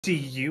Do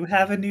you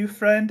have a new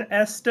friend,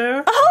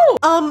 Esther?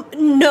 Oh,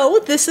 no,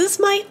 this is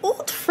my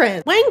old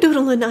friend.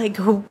 Wangdoodle and I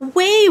go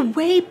way,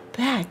 way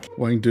back.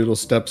 Wangdoodle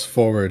steps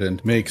forward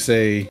and makes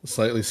a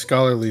slightly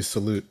scholarly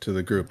salute to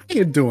the group. How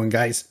you doing,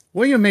 guys?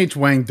 William H.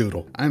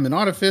 Wangdoodle. I'm an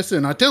artificer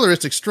and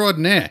artillerist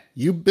extraordinaire.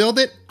 You build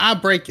it, I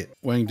break it.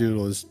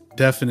 Wangdoodle is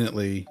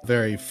definitely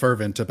very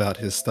fervent about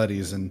his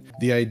studies, and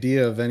the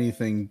idea of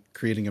anything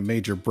creating a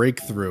major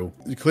breakthrough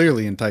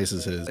clearly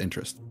entices his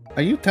interest.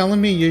 Are you telling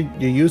me you're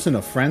using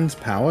a friend's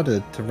power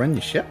to run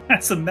your ship?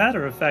 As a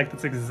matter of fact,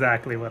 that's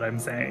exactly what I'm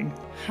saying.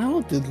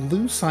 How did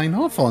Lou sign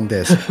off on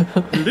this?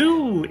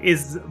 Lou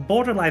is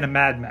borderline a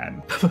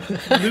madman.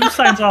 Lou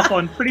signs off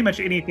on pretty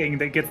much anything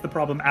that gets the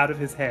problem out of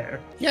his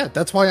hair. Yeah,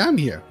 that's why I'm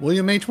here.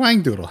 William H.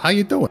 Wangdoodle, how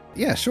you doing?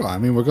 Yeah, sure. I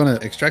mean, we're going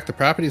to extract the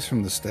properties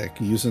from the stick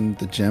using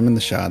the gem and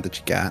the shard that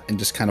you got and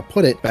just kind of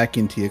put it back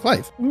into your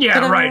glaive.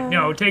 Yeah, right.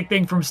 No, take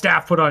thing from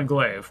staff, put on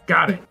glaive.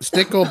 Got it.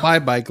 Stick go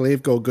bye-bye,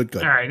 glaive go good.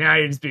 All right, now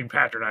you're just being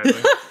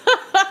patronizing.